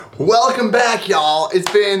Welcome back, y'all.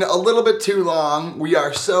 It's been a little bit too long. We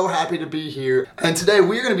are so happy to be here. And today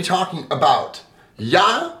we're going to be talking about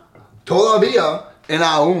ya, todavía, and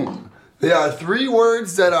aún. They are three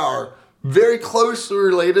words that are very closely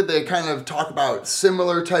related. They kind of talk about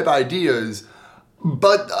similar type ideas,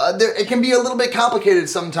 but it can be a little bit complicated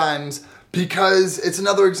sometimes because it's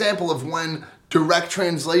another example of when direct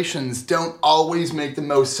translations don't always make the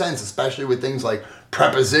most sense, especially with things like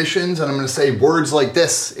prepositions. And I'm going to say words like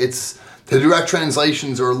this. It's the direct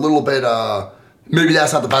translations are a little bit, maybe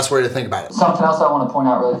that's not the best way to think about it. Something else I want to point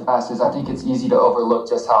out really fast is I think it's easy to overlook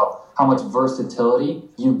just how much versatility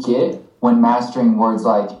you get when mastering words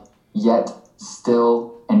like yet,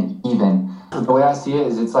 still, and even. The way I see it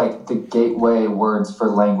is it's like the gateway words for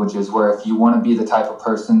languages, where if you want to be the type of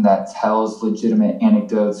person that tells legitimate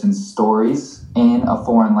anecdotes and stories in a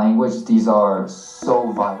foreign language, these are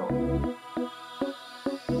so vital.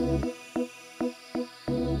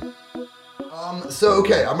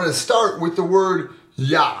 Okay, I'm going to start with the word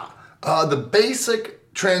ya. The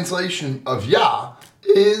basic translation of ya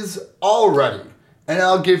is already. And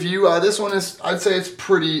I'll give you, this one is, I'd say it's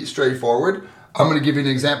pretty straightforward. I'm going to give you an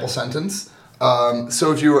example sentence.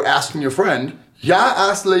 So if you were asking your friend, ¿Ya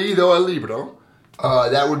has leído el libro?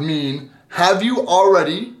 That would mean, have you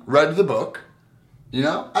already read the book? You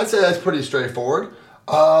know, I'd say that's pretty straightforward.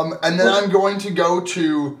 And then I'm going to go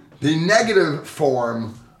to the negative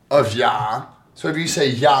form of ya. So if you say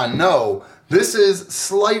ya no, this is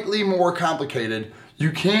slightly more complicated.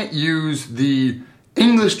 You can't use the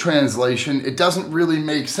English translation. It doesn't really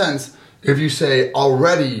make sense if you say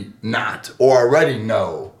already not or already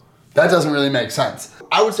no. That doesn't really make sense.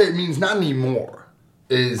 I would say it means not anymore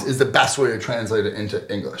is the best way to translate it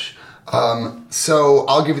into English. So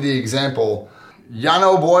I'll give you the example. Ya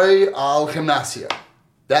no voy al gimnasio.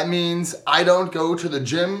 That means I don't go to the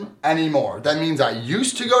gym anymore. That means I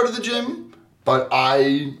used to go to the gym, but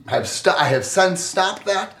I have since stopped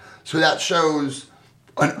that. So that shows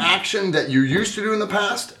an action that you used to do in the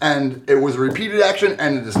past, and it was a repeated action,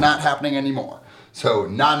 and it is not happening anymore. So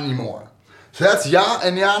not anymore. So that's ya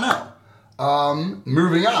and ya no.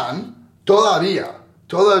 Moving on, todavía.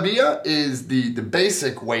 Todavía is the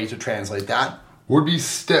basic way to translate that, would be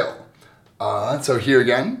still. So here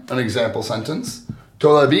again, an example sentence.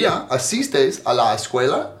 ¿Todavía asistes a la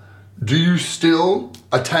escuela? Do you still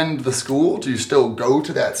attend the school? Do you still go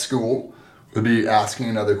to that school? Would be asking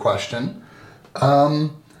another question. And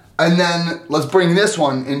then let's bring this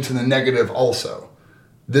one into the negative also.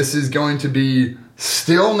 This is going to be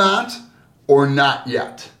still not or not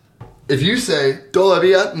yet. If you say,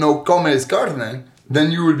 ¿Todavía no comes carne?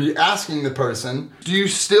 Then you would be asking the person, do you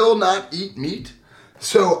still not eat meat?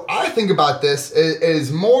 So I think about this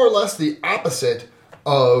as more or less the opposite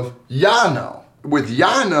of ya no. With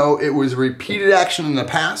ya no, it was repeated action in the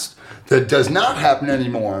past that does not happen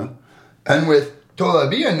anymore. And with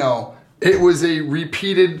todavía no, it was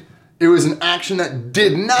an action that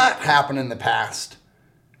did not happen in the past.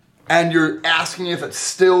 And you're asking if it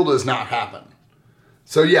still does not happen.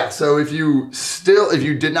 So yeah, so if you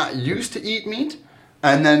did not used to eat meat,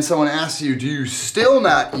 and then someone asks you, do you still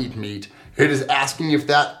not eat meat? It is asking if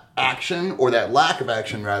that action, or that lack of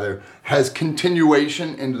action rather, has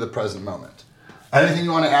continuation into the present moment. Anything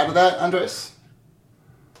you want to add to that, Andres?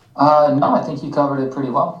 No, I think you covered it pretty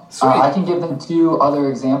well. I can give them two other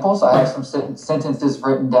examples. I have some sentences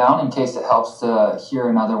written down in case it helps to hear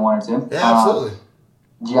another one or two. Yeah, absolutely.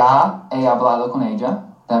 Ya he hablado con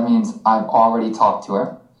ella. That means I've already talked to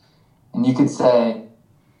her. And you could say,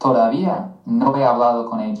 todavía no he hablado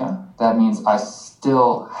con ella. That means I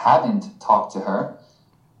still haven't talked to her.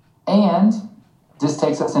 And this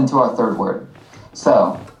takes us into our third word.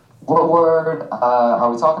 So, what word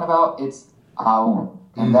are we talking about? It's aún.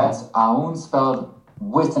 And that's aún spelled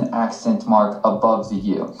with an accent mark above the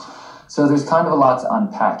U. So there's kind of a lot to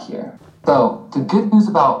unpack here. So, the good news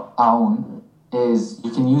about aún is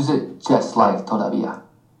you can use it just like todavía.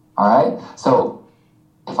 Alright? So,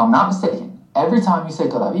 if I'm not mistaken, every time you say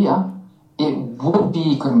todavía, it would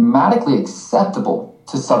be grammatically acceptable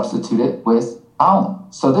to substitute it with aún.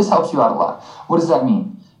 So this helps you out a lot. What does that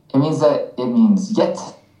mean? It means yet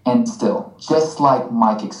and still, just like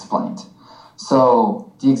Mike explained.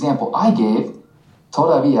 So the example I gave,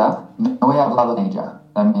 todavía no he hablado con ella.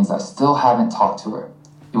 That means I still haven't talked to her.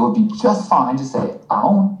 It would be just fine to say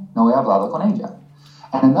aún no he hablado con ella.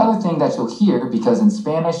 And another thing that you'll hear, because in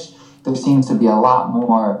Spanish there seems to be a lot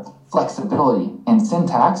more flexibility in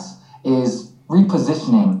syntax, is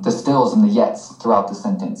repositioning the stills and the yets throughout the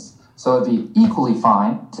sentence. So it'd be equally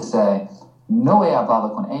fine to say no he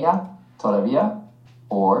hablado con ella todavía,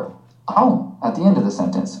 or aún at the end of the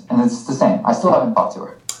sentence. And it's the same. I still haven't talked to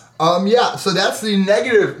her. Yeah, so that's the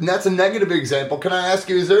negative. That's a negative example. Can I ask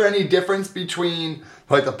you, is there any difference between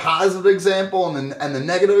like the positive example and the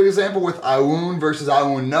negative example with aún versus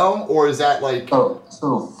aún no, or is that like?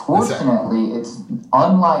 So fortunately, it's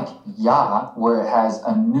unlike ya, where it has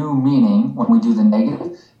a new meaning when we do the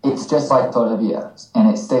negative. It's just like todavía, and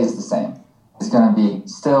it stays the same. It's going to be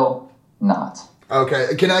still not.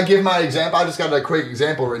 Okay, can I give my example? I just got a quick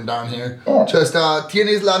example written down here. Yeah. Just,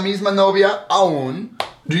 ¿tienes la misma novia aún?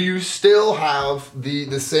 Do you still have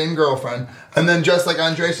the same girlfriend? And then just like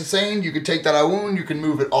Andres was saying, you could take that aún, you can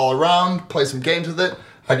move it all around, play some games with it.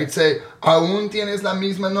 I could say, ¿aún tienes la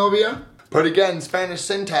misma novia? But again, Spanish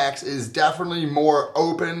syntax is definitely more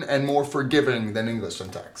open and more forgiving than English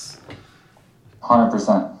syntax.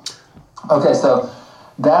 100%. Okay, so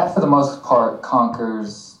that for the most part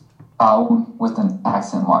conquers aún with an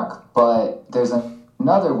accent mark. But there's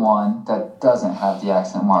another one that doesn't have the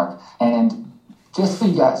accent mark. And just so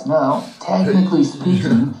you guys know, technically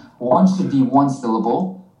speaking, one should be one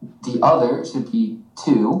syllable, the other should be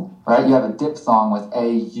two, right? You have a diphthong with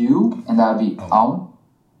A-U, and that would be aún.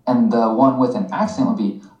 And the one with an accent would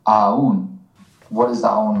be aún. What does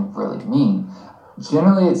aún really mean?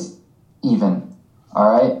 Generally, it's even,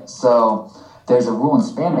 all right? So there's a rule in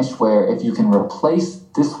Spanish where if you can replace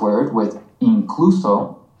this word with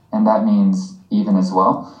incluso, and that means even as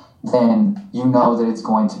well, then you know that it's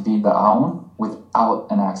going to be the aún without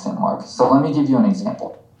an accent mark. So let me give you an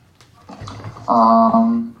example.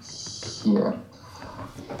 Here.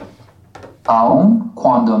 Aún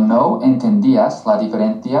cuando no entendías la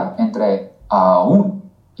diferencia entre aún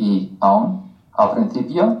y aún al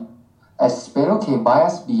principio, espero que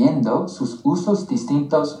vayas viendo sus usos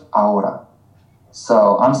distintos ahora.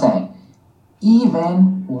 So I'm saying,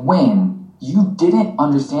 even when you didn't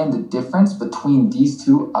understand the difference between these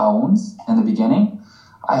two aúns in the beginning,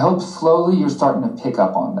 I hope slowly you're starting to pick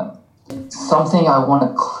up on them. Something I want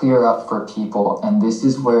to clear up for people, and this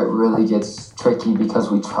is where it really gets tricky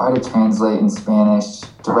because we try to translate in Spanish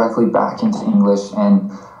directly back into English,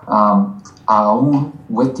 and aún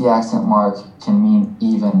with the accent mark can mean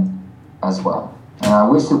even as well. And I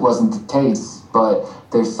wish it wasn't the case, but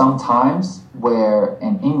there's some times where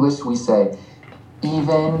in English we say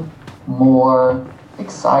even more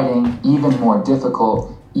exciting, even more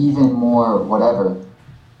difficult, even more whatever.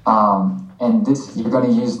 And this, you're going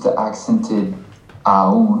to use the accented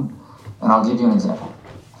aún, and I'll give you an example.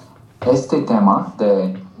 Este tema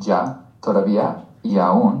de ya, todavía y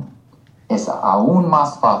aún es aún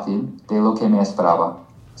más fácil de lo que me esperaba.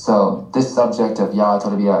 So this subject of ya,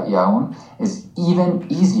 todavía y aún is even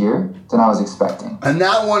easier than I was expecting. And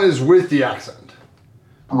that one is with the accent.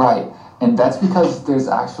 Right. And that's because there's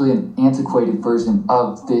actually an antiquated version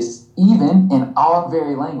of this even in our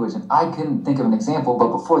very language. And I couldn't think of an example, but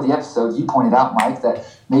before the episode, you pointed out, Mike, that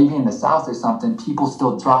maybe in the South or something, people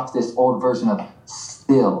still drop this old version of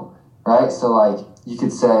still, right? So, like, you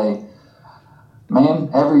could say, man,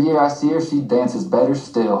 every year I see her, she dances better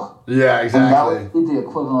still. Yeah, exactly. And that would be the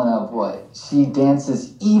equivalent of what? She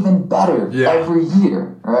dances even better every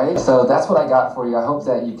year, right? So that's what I got for you. I hope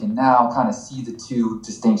that you can now kind of see the two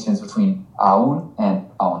distinctions between aún and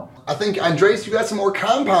aún. I think, Andres, you got some more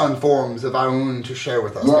compound forms of aún to share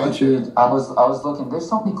with us, don't you? Dude, I was looking. There's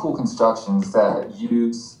so many cool constructions that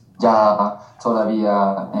use ya,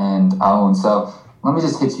 todavía, and aún. So let me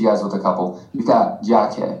just hit you guys with a couple. You've got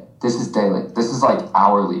ya que. This is daily. This is like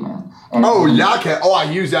hourly, man. And ya que. Oh, I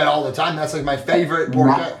use that all the time. That's like my favorite.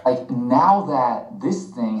 Now that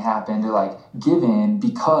this thing happened, to like give in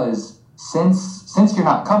because since you're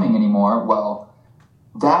not coming anymore, well,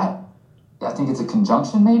 that, I think it's a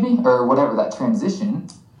conjunction maybe, or whatever, that transition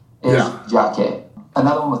is ya que.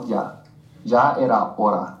 Another one with ya. Ya era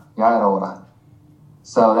hora. Ya era hora.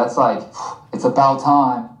 So that's like, it's about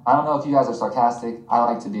time. I don't know if you guys are sarcastic. I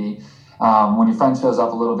like to be. When your friend shows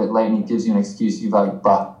up a little bit late and he gives you an excuse, you're like,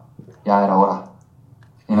 bah, ya era hora.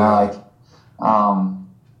 You know, like,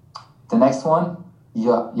 the next one,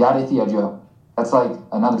 ya decía yo. That's like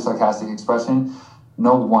another sarcastic expression.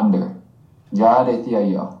 No wonder. Ya decía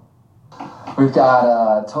yo. We've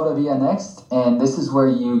got todavía next, and this is where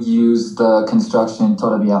you use the construction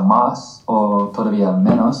todavía más or todavía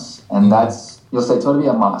menos, and that's, you'll say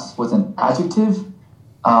todavía más with an adjective,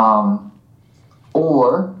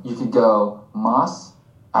 or you could go más,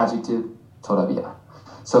 adjective, todavía.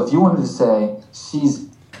 So if you wanted to say, she's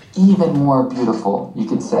even more beautiful, you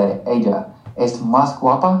could say, ella es más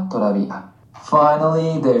guapa todavía.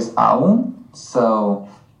 Finally, there's aún, so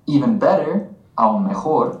even better, aún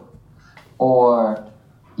mejor, or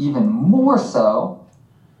even more so,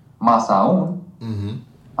 más aún.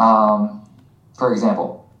 For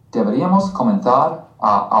example, deberíamos comenzar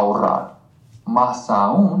a ahorrar. Más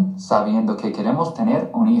aún sabiendo que queremos tener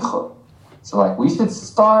un hijo. So like we should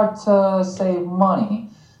start to save money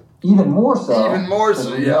even more so. Even more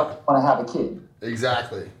so, we yeah. want to have a kid.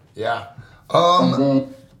 Exactly. Yeah. And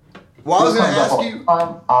then Well, I was going to ask you.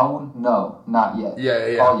 Aún no, not yet.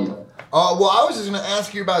 Yeah. All you. Well, I was just going to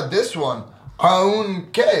ask you about this one.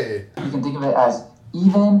 Aún qué? You can think of it as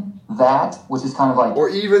even that, which is kind of like... Or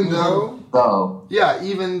even though? Though. Yeah,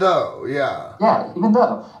 even though, yeah. Yeah, even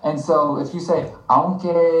though. And so if you say,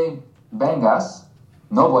 aunque vengas,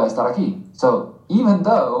 no voy a estar aquí. So even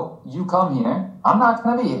though you come here, I'm not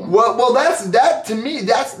going to be here. Well, that to me,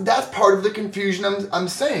 that's part of the confusion I'm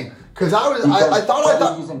saying. Because I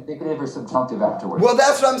thought use indicative or subjunctive afterwards. Well,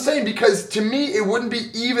 that's what I'm saying, because to me it wouldn't be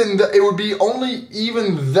it would be only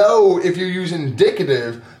even though if you use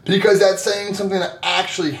indicative, because that's saying something that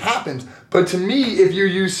actually happens. But to me, if you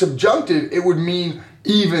use subjunctive, it would mean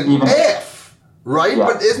even if, right? Yeah.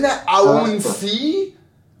 But isn't that aún si?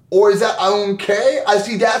 Or is that aún qué? I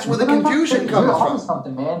see that's where the confusion comes You're from. on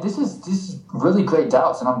something, man. This is really great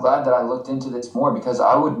doubts, and I'm glad that I looked into this more, because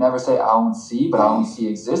I would never say aún si, but aún si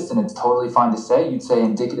exists, and it's totally fine to say. You'd say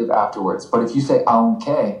indicative afterwards. But if you say aún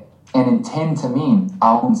qué and intend to mean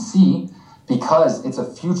aún si, because it's a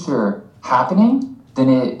future happening, then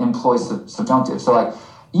it employs subjunctive. So like,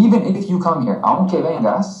 even if you come here, aunque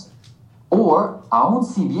vengas, or aún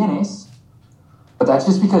si vienes. But that's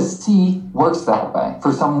just because si works that way.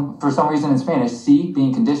 For some reason in Spanish, si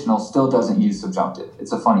being conditional still doesn't use subjunctive.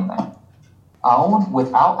 It's a funny thing. Aún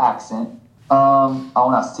without accent, aún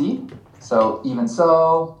así. So even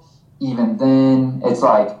so, even then, it's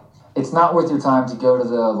like, it's not worth your time to go to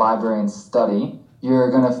the library and study.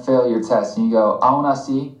 You're going to fail your test. And you go, aún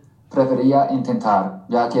así, prefería intentar,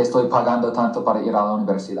 ya que estoy pagando tanto para ir a la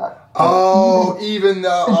universidad. Oh, even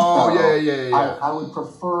though, yeah. I would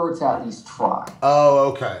prefer to at least try.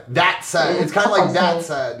 Oh, okay. That said. It's kind of like that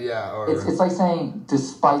said, yeah. Or, it's like saying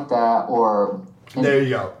despite that, or... There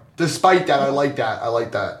you go. Despite that, I like that.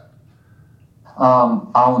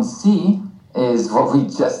 Aún si is what we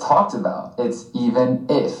just talked about. It's even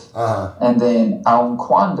if. Uh-huh. And then aún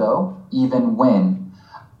cuando, even when.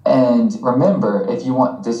 And remember, if you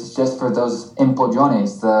want, this is just for those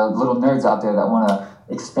empollones, the little nerds out there that want to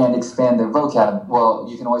expand their vocab. Well,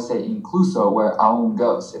 you can always say incluso where aún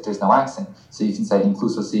goes if there's no accent. So you can say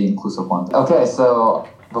incluso si, incluso cuando. Okay, so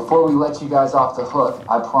before we let you guys off the hook,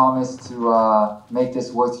 I promise to make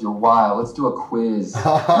this worth your while. Let's do a quiz. And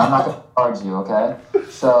I'm not going to charge you, okay?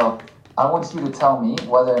 So I want you to tell me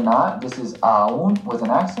whether or not this is aún with an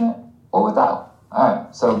accent or without. All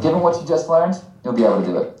right, so given what you just learned, you'll be able to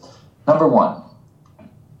do it. Number 1.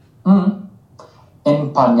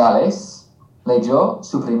 En pañales leyó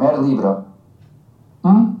su primer libro.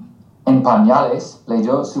 En pañales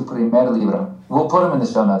leyó su primer libro. We'll put them in the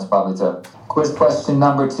show notes probably too. Quiz question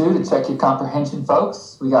number 2 to check your comprehension,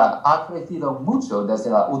 folks. We got, ha crecido mucho desde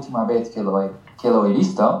la última vez que lo he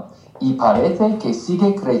visto y parece que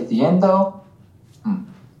sigue creciendo.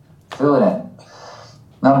 Fill it in.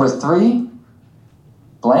 Number 3.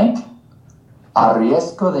 Blank, a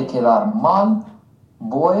riesgo de quedar mal,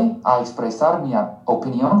 voy a expresar mi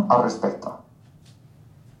opinión al respecto.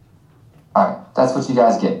 Alright, that's what you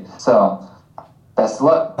guys get. So, best of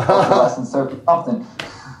luck. Hope the lesson served you something.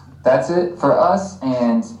 That's it for us,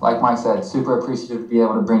 and like Mike said, super appreciative to be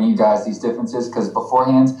able to bring you guys these differences, because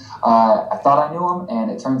beforehand, I thought I knew them,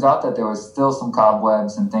 and it turns out that there was still some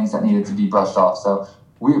cobwebs and things that needed to be brushed off. So,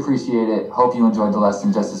 we appreciate it. Hope you enjoyed the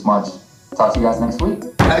lesson just as much. Talk to you guys next week.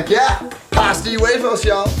 Heck yeah. Pasta y huevos,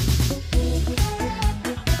 y'all.